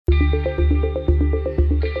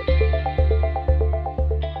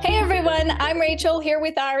everyone. I'm Rachel here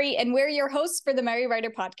with Ari, and we're your hosts for the Merry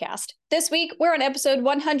Writer podcast. This week, we're on episode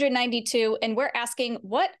 192, and we're asking,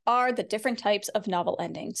 what are the different types of novel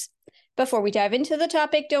endings? Before we dive into the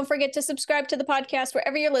topic, don't forget to subscribe to the podcast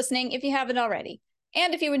wherever you're listening if you haven't already.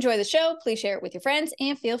 And if you enjoy the show, please share it with your friends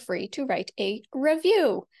and feel free to write a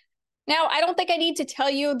review. Now, I don't think I need to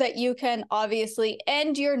tell you that you can obviously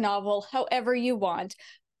end your novel however you want,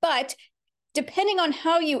 but depending on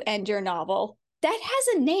how you end your novel, that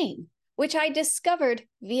has a name, which I discovered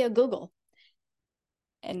via Google.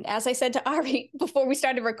 And as I said to Ari before we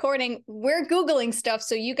started recording, we're Googling stuff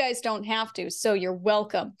so you guys don't have to, so you're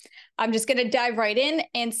welcome. I'm just going to dive right in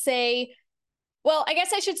and say, well, I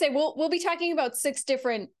guess I should say we'll be talking about 6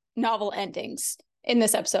 different novel endings in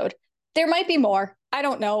this episode. There might be more. I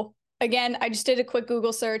don't know. Again, I just did a quick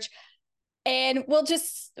Google search. And we're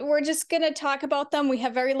just going to talk about them. We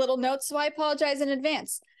have very little notes, so I apologize in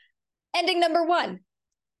advance. Ending number 1,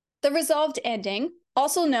 the resolved ending,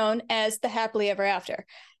 also known as the happily ever after.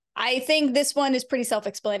 I think this one is pretty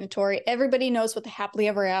self-explanatory. Everybody knows what the happily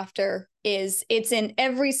ever after is. It's in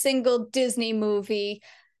every single Disney movie,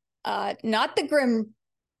 not the Grimm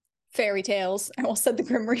fairy tales. I almost said the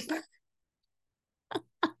Grim Reaper.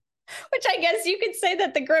 Which I guess you could say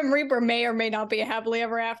that the Grim Reaper may or may not be a happily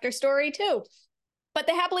ever after story too. But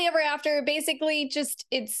the happily ever after, basically just,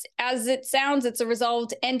 it's as it sounds, it's a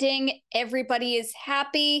resolved ending. Everybody is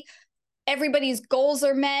happy. Everybody's goals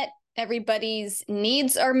are met. Everybody's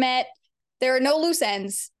needs are met. There are no loose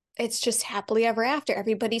ends. It's just happily ever after.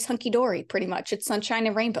 Everybody's hunky-dory, pretty much. It's sunshine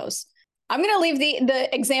and rainbows. I'm going to leave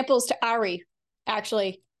the examples to Ari,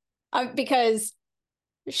 actually, because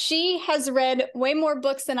she has read way more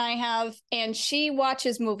books than I have, and she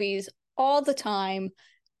watches movies all the time.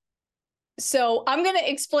 So I'm going to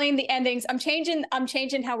explain the endings. I'm changing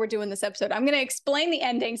how we're doing this episode. I'm going to explain the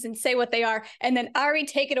endings and say what they are, and then Ari,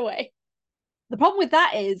 take it away. The problem with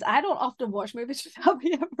that is I don't often watch movies with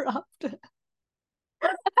happy ever after.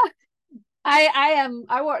 I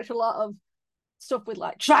watch a lot of stuff with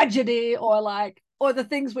like tragedy or the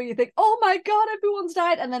things where you think, oh my god, everyone's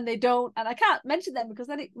died, and then they don't, and I can't mention them because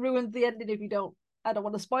then it ruins the ending. I don't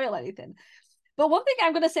want to spoil anything. But one thing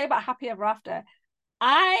I'm going to say about happy ever after,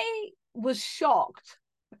 I was shocked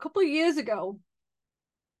a couple of years ago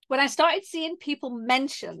when I started seeing people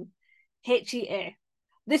mention HEA.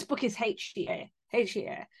 This book is HEA.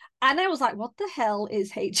 And I was like, what the hell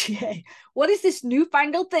is HEA? What is this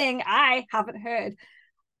newfangled thing I haven't heard?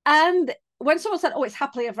 And when someone said, oh, it's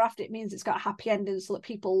happily ever after, it means it's got a happy ending, so that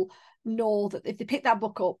people know that if they pick that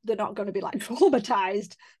book up, they're not going to be like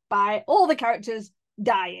traumatized by all the characters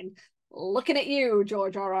dying. Looking at you,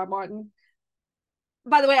 George R.R. Martin.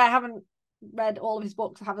 By the way, I haven't read all of his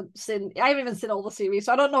books. I haven't even seen all the series,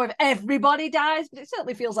 so I don't know if everybody dies, but it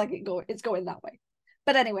certainly feels like it's going that way.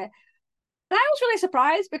 But anyway, and I was really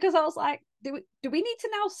surprised because I was like, do we need to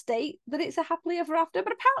now state that it's a happily ever after?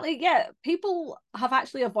 But apparently, yeah, people have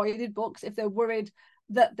actually avoided books if they're worried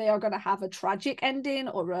that they are going to have a tragic ending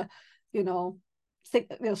or a,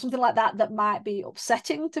 something like that might be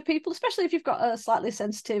upsetting to people, especially if you've got a slightly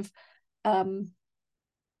sensitive,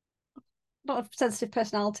 not if sensitive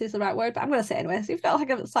personality is the right word, but I'm going to say it anyway. So you've got like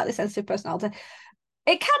a slightly sensitive personality,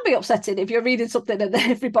 it can be upsetting if you're reading something and then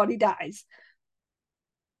everybody dies.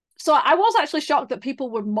 So I was actually shocked that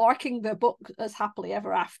people were marking the book as happily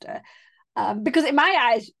ever after, because in my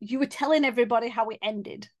eyes, you were telling everybody how it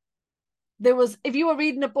ended. If you were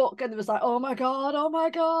reading a book and there was like, oh my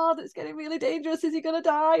god, it's getting really dangerous. Is he going to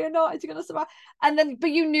die or not? Is he going to survive? And then,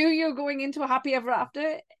 but you knew you were going into a happy ever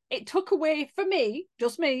after. It took away, for me,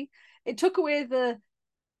 just me, it took away the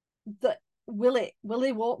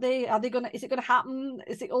won't they? Is it going to happen?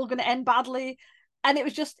 Is it all going to end badly? And it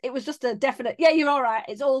was just a definite, yeah, you're all right.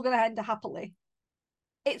 It's all going to end happily.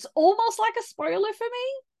 It's almost like a spoiler for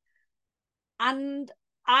me. And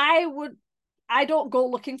I don't go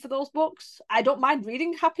looking for those books. I don't mind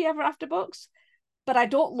reading happy ever after books, but I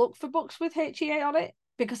don't look for books with HEA on it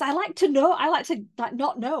because I like to know. I like to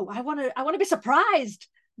not know. I want to be surprised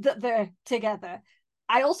that they're together.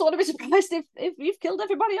 I also want to be surprised if you've killed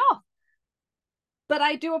everybody off. But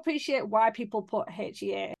I do appreciate why people put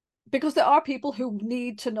HEA, because there are people who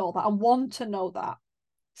need to know that and want to know that.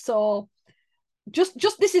 So just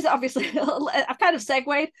this is obviously, I've kind of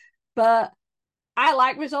segued, but I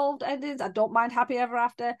like resolved endings. I don't mind happy ever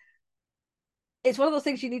after. It's one of those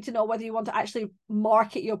things you need to know whether you want to actually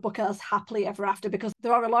market your book as happily ever after, because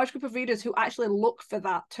there are a large group of readers who actually look for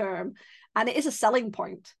that term, and it is a selling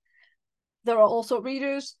point. There are also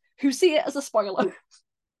readers who see it as a spoiler.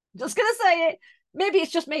 Just gonna say it. Maybe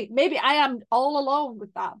it's just me. Maybe I am all alone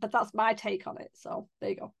with that, but that's my take on it. So there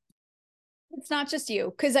you go. It's not just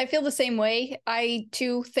you, because I feel the same way. I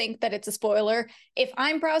too think that it's a spoiler. If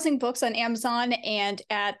I'm browsing books on Amazon and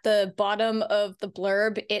at the bottom of the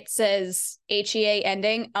blurb it says HEA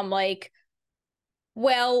ending, I'm like,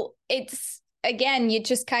 well, it's again, you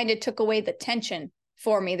just kind of took away the tension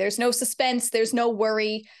for me. There's no suspense, there's no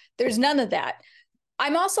worry, there's none of that.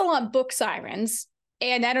 I'm also on Book Sirens,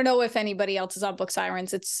 and I don't know if anybody else is on Book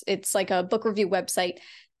Sirens. It's like a book review website.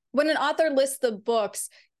 When an author lists the books,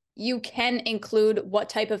 you can include what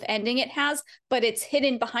type of ending it has, but it's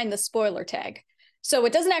hidden behind the spoiler tag. So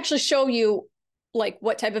it doesn't actually show you like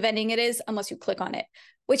what type of ending it is unless you click on it,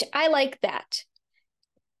 which I like that.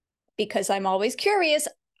 Because I'm always curious,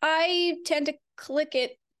 I tend to click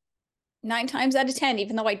it 9 times out of 10,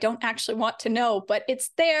 even though I don't actually want to know, but it's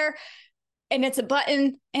there and it's a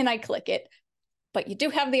button and I click it. But you do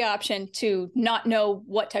have the option to not know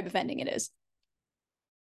what type of ending it is.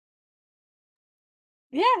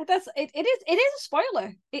 Yeah, it is a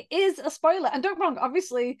spoiler. It is a spoiler. And don't get me wrong,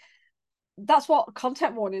 obviously that's what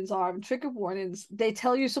content warnings are and trigger warnings. They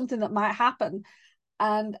tell you something that might happen.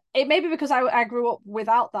 And it may be because I grew up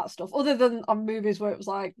without that stuff, other than on movies where it was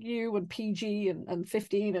like you and PG and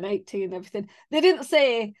 15 and 18 and everything. They didn't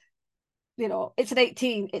say, you know, it's an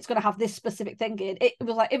 18, it's going to have this specific thing in. It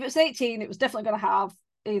was like, if it's 18, it was definitely going to have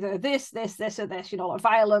either this, or this, you know, like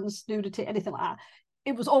violence, nudity, anything like that.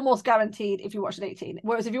 It was almost guaranteed if you watched an 18.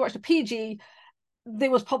 Whereas if you watched a PG, there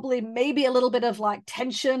was probably maybe a little bit of like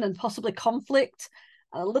tension and possibly conflict,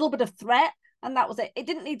 a little bit of threat, and that was it. It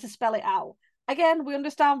didn't need to spell it out. Again, we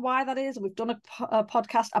understand why that is, and we've done a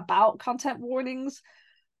podcast about content warnings.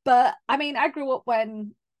 But I mean, I grew up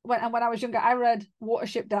when I was younger, I read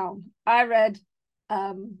Watership Down. I read,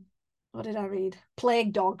 what did I read?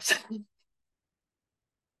 Plague Dogs.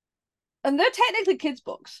 And they're technically kids'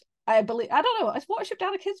 books, I believe. I don't know. Is Watership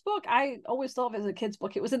Down a kids' book? I always thought of it as a kids'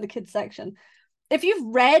 book. It was in the kids' section. If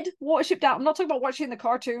you've read Watership Down, I'm not talking about watching the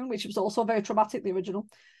cartoon, which was also very traumatic, the original.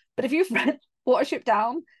 But if you've read Watership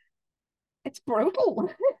Down, it's brutal.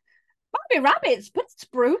 Might be rabbits, but it's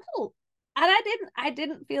brutal. And I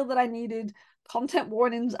didn't feel that I needed content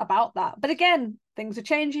warnings about that. But again, things are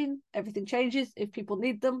changing, everything changes. If people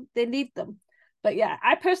need them, they need them. But yeah,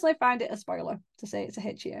 I personally find it a spoiler to say it's a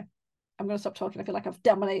hit year. I'm going to stop talking. I feel like I've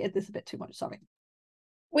dominated this a bit too much. Sorry.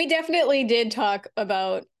 We definitely did talk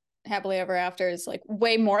about Happily Ever Afters like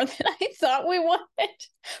way more than I thought we would.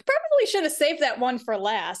 Probably should have saved that one for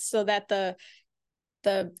last so that the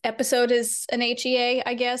episode is an HEA,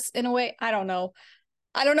 I guess, in a way. I don't know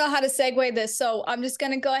how to segue this, so I'm just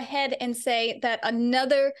going to go ahead and say that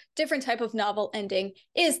another different type of novel ending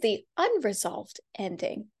is the unresolved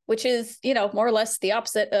ending, which is, you know, more or less the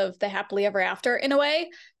opposite of the happily ever after in a way.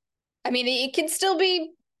 I mean, it can still be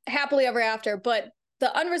happily ever after, but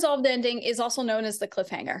the unresolved ending is also known as the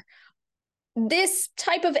cliffhanger. This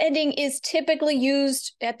type of ending is typically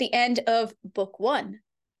used at the end of book 1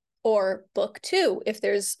 or book 2 if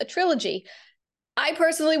there's a trilogy. I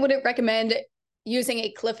personally wouldn't recommend using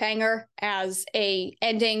a cliffhanger as a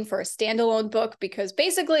ending for a standalone book, because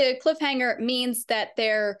basically a cliffhanger means that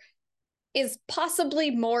there is possibly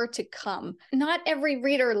more to come. Not every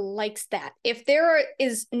reader likes that. If there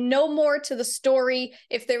is no more to the story,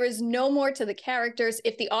 if there is no more to the characters,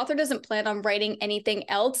 if the author doesn't plan on writing anything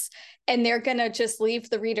else and they're gonna just leave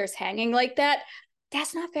the readers hanging like that,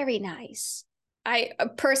 that's not very nice. I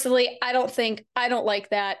personally, I don't like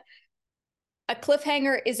that. A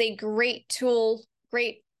cliffhanger is a great tool,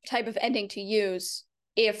 great type of ending to use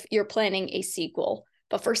if you're planning a sequel.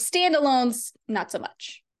 But for standalones, not so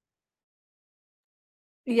much.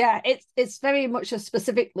 Yeah, it's very much a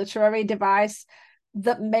specific literary device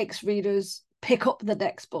that makes readers pick up the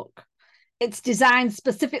next book. It's designed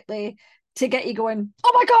specifically to get you going,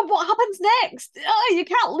 oh my God, what happens next? Oh, you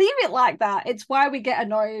can't leave it like that. It's why we get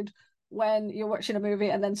annoyed when you're watching a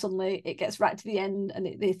movie and then suddenly it gets right to the end and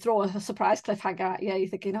they throw a surprise cliffhanger at you. You're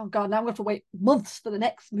thinking, oh God, now I'm going to have to wait months for the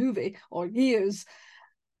next movie or years.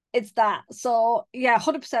 It's that. So yeah,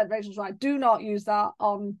 100% Rachel's right. Do not use that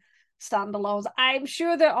on standalones. I'm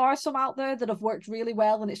sure there are some out there that have worked really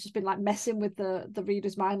well and it's just been like messing with the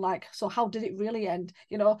reader's mind, like, so how did it really end?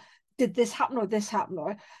 You know, did this happen or this happen?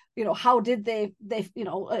 Or, you know, how did they you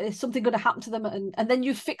know, is something going to happen to them? And then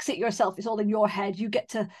you fix it yourself. It's all in your head. You get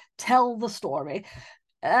to tell the story.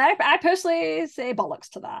 I personally say bollocks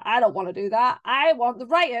to that. I don't want to do that. I want the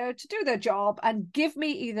writer to do their job and give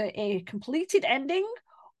me either a completed ending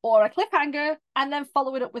or a cliffhanger and then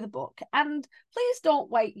follow it up with a book. And please don't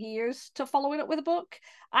wait years to follow it up with a book.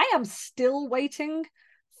 I am still waiting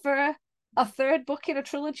for a third book in a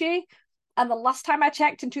trilogy. And the last time I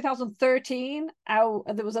checked in 2013,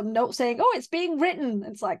 there was a note saying, oh, it's being written.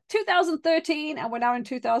 It's like 2013 and we're now in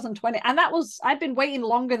 2020. And I'd been waiting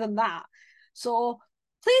longer than that. So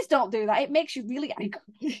please don't do that. It makes you really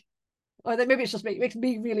angry. Or maybe it's just me. It makes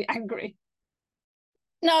me really angry.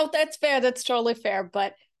 No, that's fair. That's totally fair.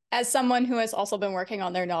 But as someone who has also been working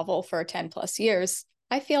on their novel for 10 plus years,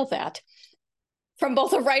 I feel that from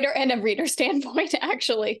both a writer and a reader standpoint,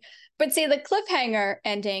 actually. But see, the cliffhanger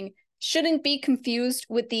ending shouldn't be confused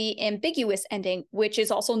with the ambiguous ending, which is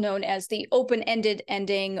also known as the open-ended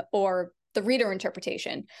ending or the reader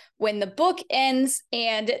interpretation. When the book ends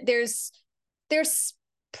and there's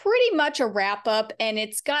pretty much a wrap-up and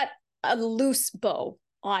it's got a loose bow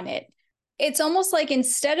on it. It's almost like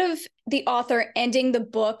instead of the author ending the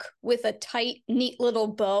book with a tight, neat little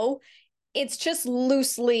bow, it's just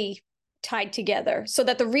loosely tied together so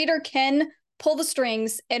that the reader can pull the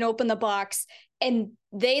strings and open the box and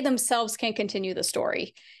they themselves can continue the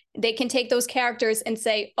story. They can take those characters and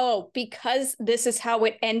say, oh, because this is how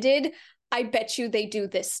it ended, I bet you they do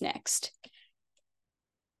this next.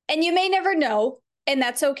 And you may never know, and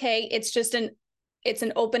that's okay. It's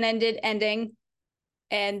an open-ended ending,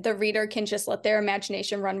 and the reader can just let their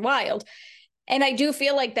imagination run wild. And I do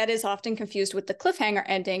feel like that is often confused with the cliffhanger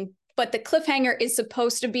ending, but the cliffhanger is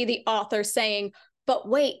supposed to be the author saying, but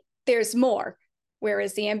wait, there's more.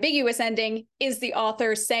 Whereas the ambiguous ending is the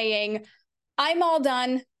author saying, I'm all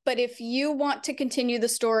done, but if you want to continue the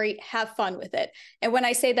story, have fun with it. And when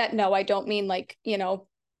I say that, no, I don't mean like,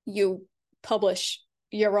 you publish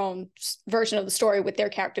your own version of the story with their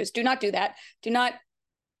characters. Do not do that. Do not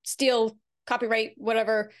steal, copyright,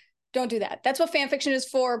 whatever. Don't do that. That's what fan fiction is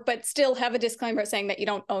for, but still have a disclaimer saying that you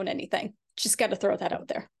don't own anything. Just got to throw that out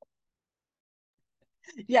there.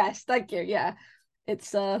 Yes, thank you. Yeah.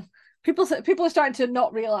 It's people are starting to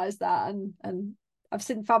not realize that, and I've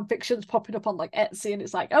seen fan fictions popping up on like Etsy, and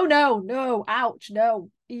it's like, oh no, ouch, no,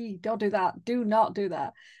 don't do that. Do not do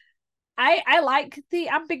that. I like the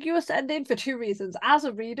ambiguous ending for two reasons. As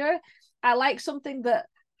a reader, I like something that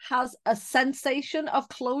has a sensation of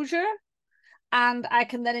closure, and I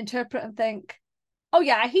can then interpret and think, oh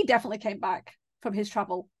yeah, he definitely came back from his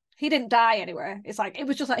travel. He didn't die anywhere. It's like, it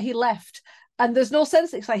was just like he left. And there's no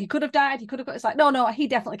sense. It's like he could have died. He could have got. It's like, no, he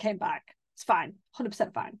definitely came back. It's fine.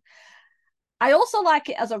 100% fine. I also like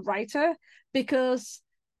it as a writer because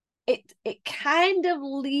it kind of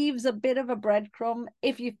leaves a bit of a breadcrumb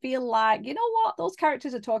if you feel like, you know what, those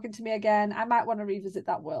characters are talking to me again. I might want to revisit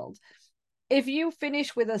that world. If you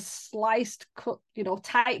finish with a sliced, cut,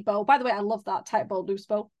 tight bow. By the way, I love that tight bow, loose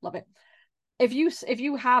bow. Love it. If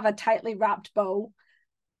you have a tightly wrapped bow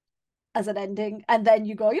as an ending, and then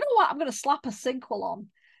you go, you know what, I'm going to slap a sequel on.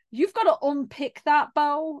 You've got to unpick that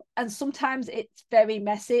bow, and sometimes it's very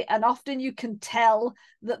messy, and often you can tell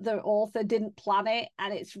that the author didn't plan it,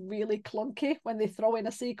 and it's really clunky when they throw in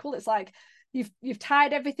a sequel. It's like you've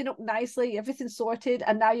tied everything up nicely, everything's sorted,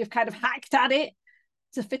 and now you've kind of hacked at it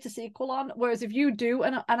to fit a sequel on. Whereas if you do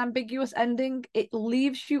an ambiguous ending, it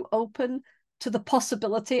leaves you open to the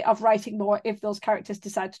possibility of writing more if those characters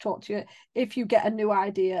decide to talk to you, if you get a new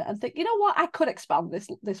idea and think, you know what, I could expand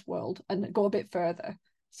this world and go a bit further.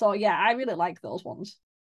 So yeah, I really like those ones.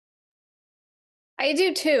 I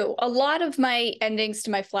do too. A lot of my endings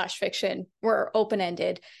to my flash fiction were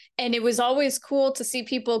open-ended, and it was always cool to see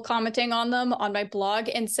people commenting on them on my blog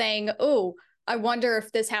and saying, oh, I wonder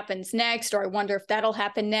if this happens next, or I wonder if that'll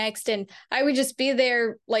happen next. And I would just be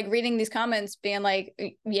there like reading these comments being like,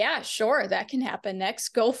 yeah, sure, that can happen next.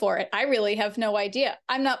 Go for it. I really have no idea.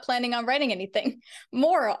 I'm not planning on writing anything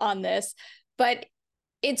more on this, but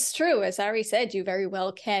it's true. As Ari said, you very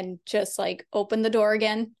well can just like open the door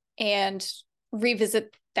again and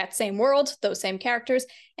revisit that same world, those same characters,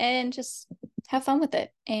 and just have fun with it.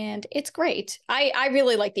 And it's great. I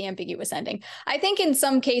really like the ambiguous ending. I think in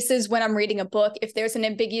some cases when I'm reading a book, if there's an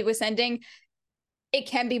ambiguous ending, it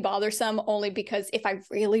can be bothersome only because if I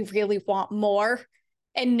really, really want more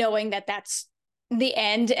and knowing that that's the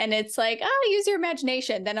end and it's like, oh, use your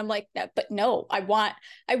imagination, then I'm like, but no, I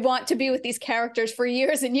want to be with these characters for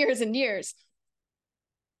years and years and years.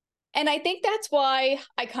 And I think that's why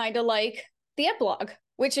I kind of like the epilogue,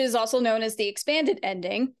 which is also known as the expanded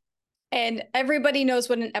ending. And everybody knows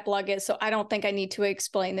what an epilogue is, so I don't think I need to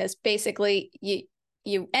explain this. Basically,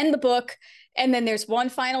 you end the book, and then there's one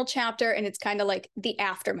final chapter, and it's kind of like the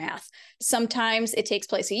aftermath. Sometimes it takes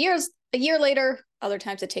place a year later. Other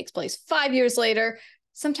times it takes place 5 years later.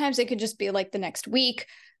 Sometimes it could just be like the next week.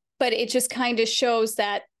 But it just kind of shows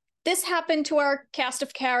that this happened to our cast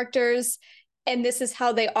of characters, and this is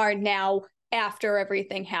how they are now after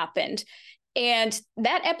everything happened. And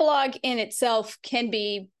that epilogue in itself can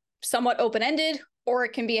be somewhat open-ended, or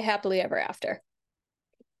it can be a happily ever after.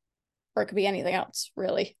 Or it could be anything else,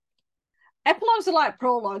 really. Epilogues are like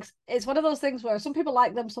prologues. It's one of those things where some people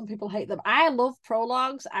like them, some people hate them. I love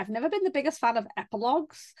prologues. I've never been the biggest fan of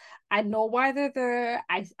epilogues. I know why they're there.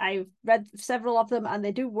 I've read several of them and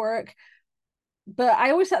they do work. But I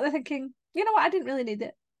always sat there thinking, you know what, I didn't really need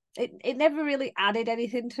it. It never really added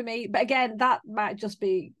anything to me. But again, that might just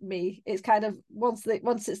be me. It's kind of once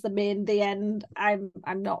it's the end, I'm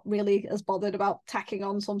not really as bothered about tacking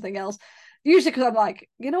on something else. Usually because I'm like,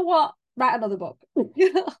 you know what? Write another book.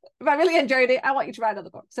 You know, if I really enjoyed it, I want you to write another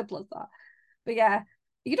book. Simple as that. But yeah,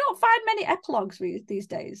 you don't find many epilogues these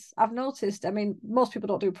days. I've noticed. I mean, most people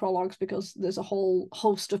don't do prologues because there's a whole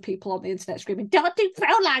host of people on the internet screaming, "Don't do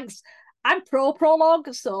prologues." I'm pro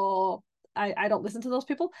prologue, so I don't listen to those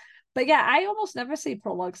people. But yeah, I almost never see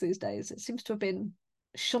prologues these days. It seems to have been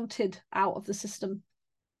shunted out of the system.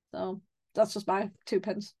 So that's just my 2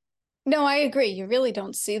 pence. No, I agree. You really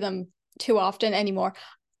don't see them too often anymore.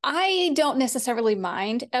 I don't necessarily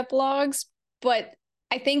mind epilogues, but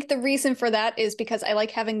I think the reason for that is because I like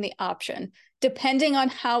having the option. Depending on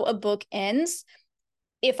how a book ends,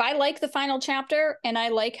 if I like the final chapter and I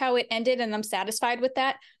like how it ended and I'm satisfied with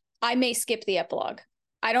that, I may skip the epilogue.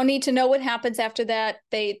 I don't need to know what happens after that.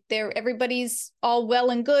 Everybody's all well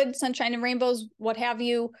and good, sunshine and rainbows, what have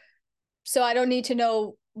you. So I don't need to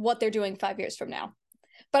know what they're doing 5 years from now.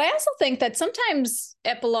 But I also think that sometimes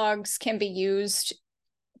epilogues can be used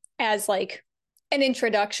as like an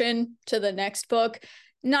introduction to the next book,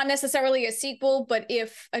 not necessarily a sequel, but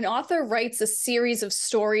if an author writes a series of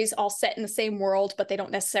stories all set in the same world, but they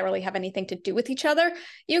don't necessarily have anything to do with each other,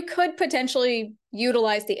 you could potentially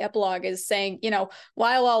utilize the epilogue as saying, you know,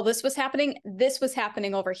 while all this was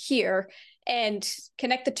happening over here, and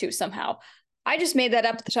connect the two somehow. I just made that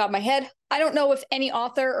up at the top of my head. I don't know if any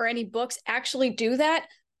author or any books actually do that,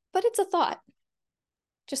 but it's a thought.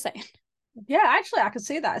 Just saying. Yeah, actually, I could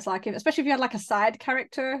see that. It's like, especially if you had like a side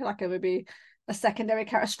character, like maybe a secondary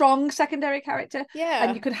character, a strong secondary character, Yeah.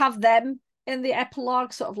 and you could have them in the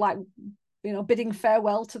epilogue, sort of like, you know, bidding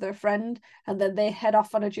farewell to their friend, and then they head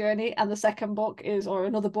off on a journey. And the second book is, or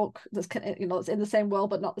another book that's, you know, it's in the same world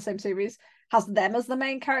but not the same series, has them as the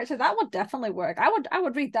main character. That would definitely work. I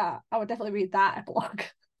would read that. I would definitely read that epilogue.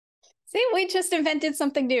 See, we just invented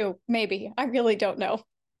something new. Maybe. I really don't know.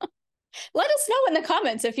 Let us know in the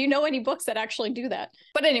comments if you know any books that actually do that.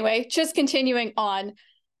 But anyway, just continuing on.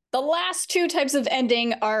 The last two types of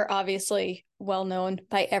ending are obviously well known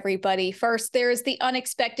by everybody. First, there's the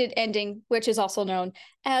unexpected ending, which is also known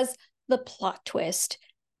as the plot twist.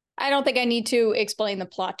 I don't think I need to explain the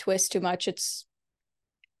plot twist too much. It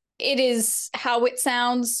is how it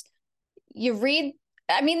sounds. You read,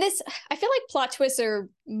 I mean, I feel like plot twists are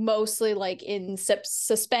mostly like in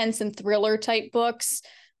suspense and thriller type books.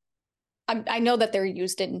 I know that they're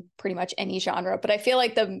used in pretty much any genre, but I feel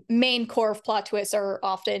like the main core of plot twists are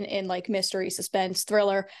often in like mystery, suspense,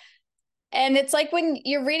 thriller. And it's like when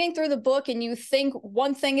you're reading through the book and you think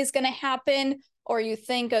one thing is going to happen, or you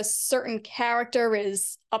think a certain character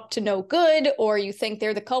is up to no good, or you think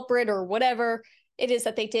they're the culprit or whatever it is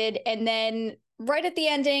that they did. And then right at the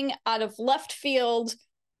ending, out of left field,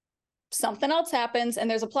 something else happens and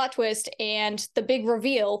there's a plot twist and the big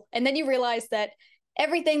reveal. And then you realize that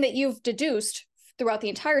everything that you've deduced throughout the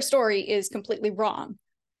entire story is completely wrong,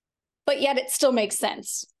 but yet it still makes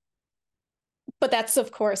sense. But that's, of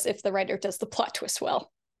course, if the writer does the plot twist well.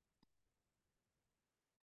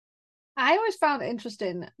 I always found it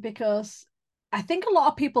interesting because I think a lot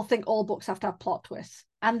of people think all books have to have plot twists,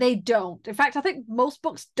 and they don't. In fact, I think most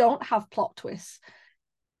books don't have plot twists.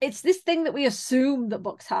 It's this thing that we assume that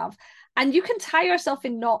books have. And you can tie yourself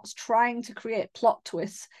in knots trying to create plot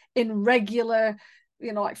twists in regular,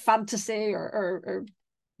 you know, like fantasy or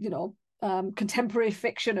you know, contemporary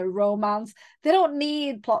fiction or romance. They don't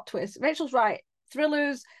need plot twists. Rachel's right.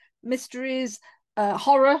 Thrillers, mysteries,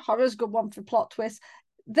 horror's a good one for plot twists.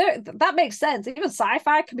 That makes sense. Even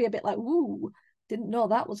sci-fi can be a bit like, ooh, didn't know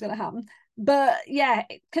that was going to happen. But yeah,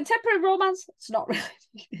 contemporary romance, it's not really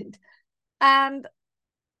needed. And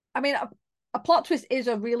I mean, a plot twist is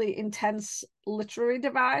a really intense literary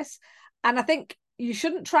device. And I think you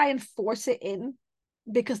shouldn't try and force it in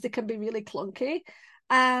because they can be really clunky.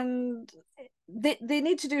 And they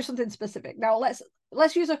need to do something specific. Now,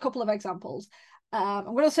 let's use a couple of examples. I'm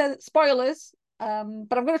going to say spoilers, but I'm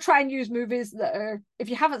going to try and use movies that are, if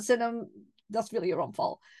you haven't seen them, that's really your own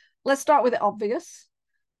fault. Let's start with the obvious.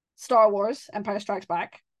 Star Wars, Empire Strikes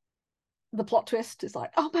Back. The plot twist is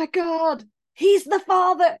like, oh my God, he's the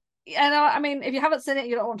father. You know, I mean, if you haven't seen it,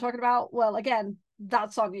 you don't know what I'm talking about. Well, again,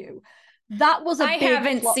 that's on you. That was a I big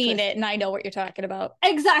haven't plot seen twist. it, and I know what you're talking about.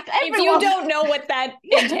 Exactly. If you don't know what that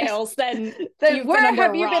Yes. entails, then you've where been under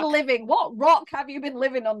have a you been rock. living? What rock have you been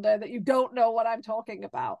living under that you don't know what I'm talking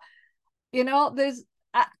about? You know,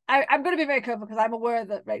 I'm going to be very careful because I'm aware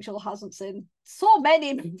that Rachel hasn't seen so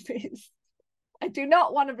many movies. I do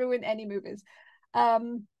not want to ruin any movies.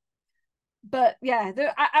 But yeah,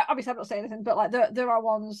 obviously I'm not saying anything, but like there are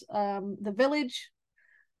ones, The Village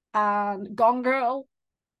and Gone Girl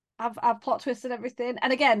have plot twists and everything.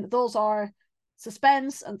 And again, those are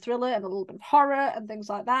suspense and thriller and a little bit of horror and things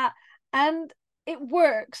like that. And it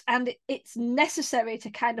works, and it's necessary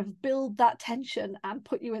to kind of build that tension and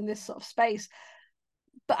put you in this sort of space.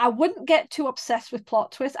 But I wouldn't get too obsessed with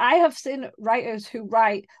plot twists. I have seen writers who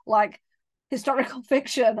write like historical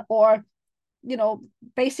fiction or, you know,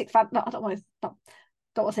 basic fan. No, I don't want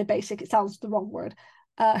to say basic. It sounds the wrong word.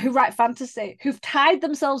 Who write fantasy, who've tied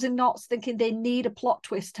themselves in knots thinking they need a plot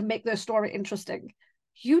twist to make their story interesting.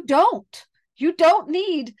 You don't. You don't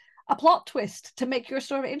need a plot twist to make your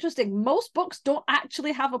story interesting. Most books don't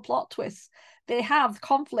actually have a plot twist. They have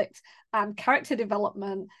conflict and character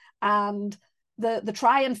development and the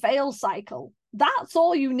try and fail cycle. That's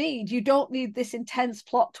all you need. You don't need this intense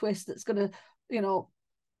plot twist that's going to, you know,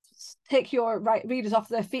 take your readers off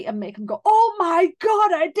their feet and make them go, oh my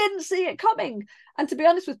God, I didn't see it coming. And to be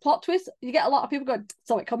honest, with plot twists, you get a lot of people going,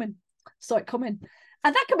 saw it coming.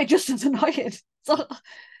 And that can be just as annoying. So,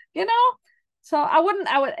 you know, so I would,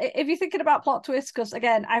 if you're thinking about plot twists, because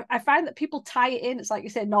again, I find that people tie it in, it's like you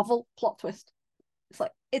say, novel, plot twist. It's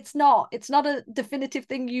like, it's not a definitive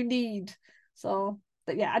thing you need. So,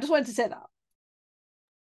 but yeah, I just wanted to say that.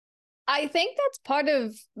 I think that's part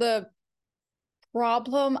of the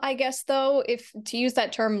problem, I guess, though, if to use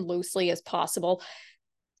that term loosely as possible.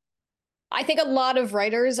 I think a lot of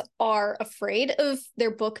writers are afraid of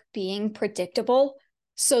their book being predictable,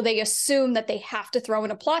 so they assume that they have to throw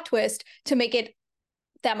in a plot twist to make it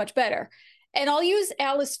that much better. And I'll use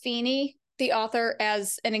Alice Feeney, the author,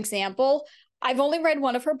 as an example. I've only read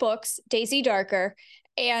one of her books, Daisy Darker,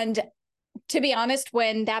 and to be honest,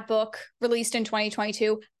 when that book released in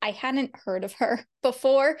 2022, I hadn't heard of her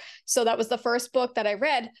before. So that was the first book that I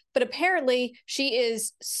read. But apparently, she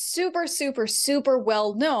is super, super, super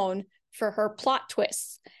well known for her plot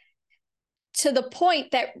twists, to the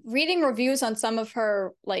point that reading reviews on some of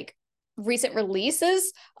her like recent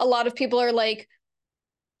releases, a lot of people are like,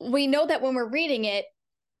 we know that when we're reading it,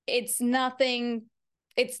 nothing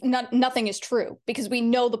is true because we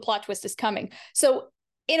know the plot twist is coming. So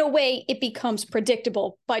in a way, it becomes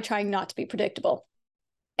predictable by trying not to be predictable.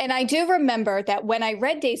 And I do remember that when I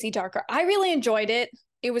read Daisy Darker, I really enjoyed it.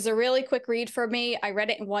 It was a really quick read for me. I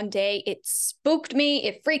read it in one day. It spooked me.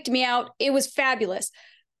 It freaked me out. It was fabulous.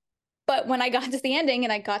 But when I got to the ending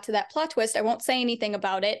and I got to that plot twist, I won't say anything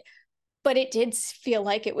about it, but it did feel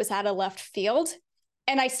like it was out of left field.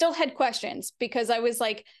 And I still had questions because I was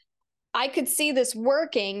like, I could see this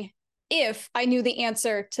working if I knew the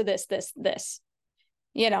answer to this.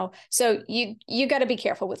 You know, so you got to be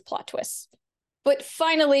careful with plot twists. But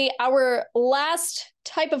finally, our last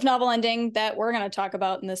type of novel ending that we're going to talk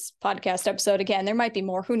about in this podcast episode, again, there might be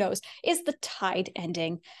more, who knows, is the tied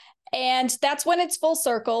ending. And that's when it's full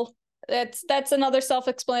circle. That's another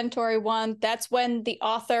self-explanatory one. That's when the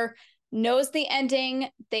author knows the ending.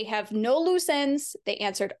 They have no loose ends. They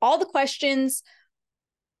answered all the questions.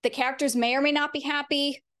 The characters may or may not be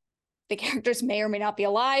happy. The characters may or may not be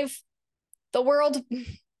alive. The world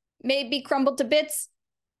may be crumbled to bits,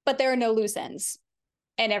 but there are no loose ends.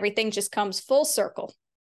 And everything just comes full circle.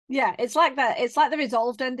 Yeah, it's like that. It's like the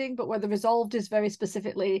resolved ending, but where the resolved is very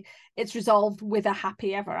specifically, it's resolved with a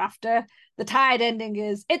happy ever after. The tied ending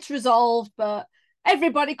is, it's resolved, but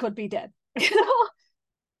everybody could be dead. You know?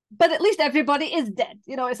 But at least everybody is dead.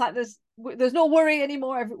 You know, it's like there's no worry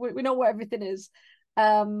anymore. We know where everything is.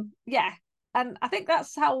 Yeah. And I think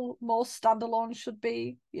that's how most standalones should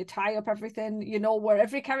be. You tie up everything, you know where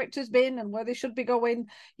every character's been and where they should be going.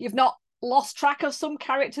 You've not lost track of some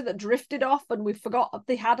character that drifted off and we forgot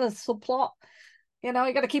they had a subplot. You know,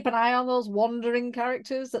 you got to keep an eye on those wandering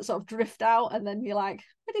characters that sort of drift out, and then you're like,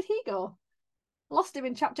 where did he go? Lost him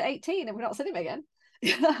in chapter 18 and we've not seen him again.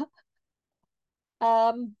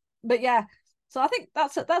 But yeah, so I think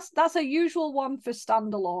that's a usual one for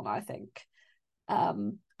standalone, I think.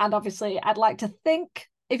 And obviously, I'd like to think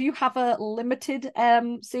if you have a limited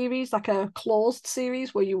series, like a closed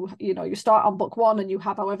series where you start on book one and you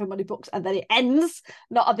have however many books and then it ends,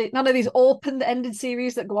 none of these open-ended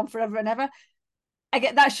series that go on forever and ever. I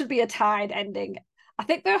get that should be a tied ending. I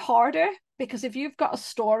think they're harder because if you've got a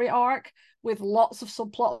story arc with lots of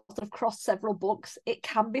subplots that have crossed several books, it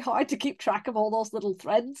can be hard to keep track of all those little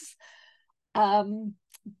threads.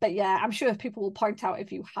 But yeah, I'm sure people will point out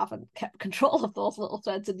if you haven't kept control of those little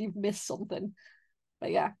threads and you've missed something.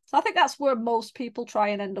 But yeah, so I think that's where most people try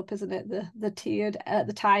and end up, isn't it?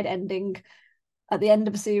 The tied ending at the end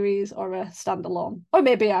of a series or a standalone, or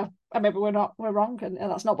maybe we're wrong, and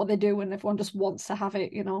that's not what they do, and everyone just wants to have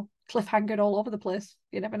it, cliffhangered all over the place.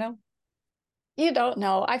 You never know. You don't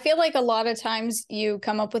know. I feel like a lot of times you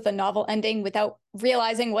come up with a novel ending without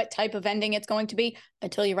realizing what type of ending it's going to be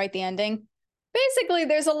until you write the ending. Basically,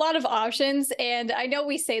 there's a lot of options, and I know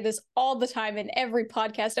we say this all the time in every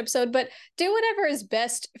podcast episode, but do whatever is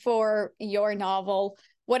best for your novel.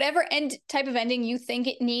 Whatever type of ending you think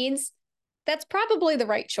it needs, that's probably the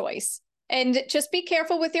right choice. And just be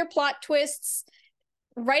careful with your plot twists.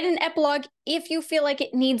 Write an epilogue if you feel like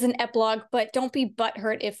it needs an epilogue, but don't be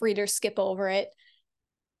butthurt if readers skip over it.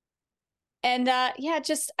 And I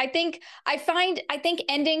think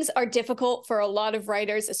endings are difficult for a lot of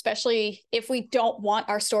writers, especially if we don't want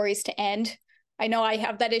our stories to end. I know I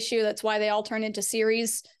have that issue. That's why they all turn into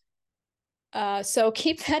series. So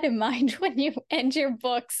keep that in mind when you end your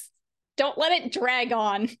books. Don't let it drag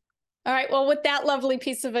on. All right, well, with that lovely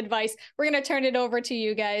piece of advice, we're going to turn it over to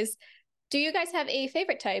you guys. Do you guys have a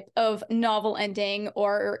favorite type of novel ending,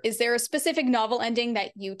 or is there a specific novel ending that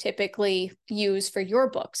you typically use for your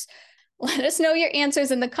books? Let us know your answers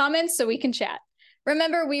in the comments so we can chat.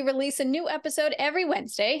 Remember, we release a new episode every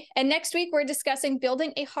Wednesday, and next week we're discussing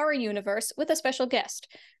building a horror universe with a special guest.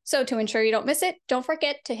 So to ensure you don't miss it, don't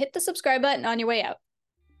forget to hit the subscribe button on your way out.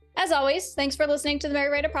 As always, thanks for listening to the Merry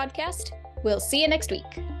Writer Podcast. We'll see you next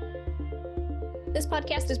week. This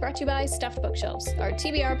podcast is brought to you by Stuffed Bookshelves. Our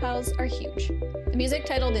TBR pals are huge. The music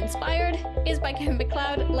titled Inspired is by Kevin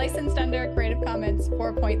MacLeod, licensed under Creative Commons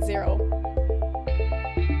 4.0.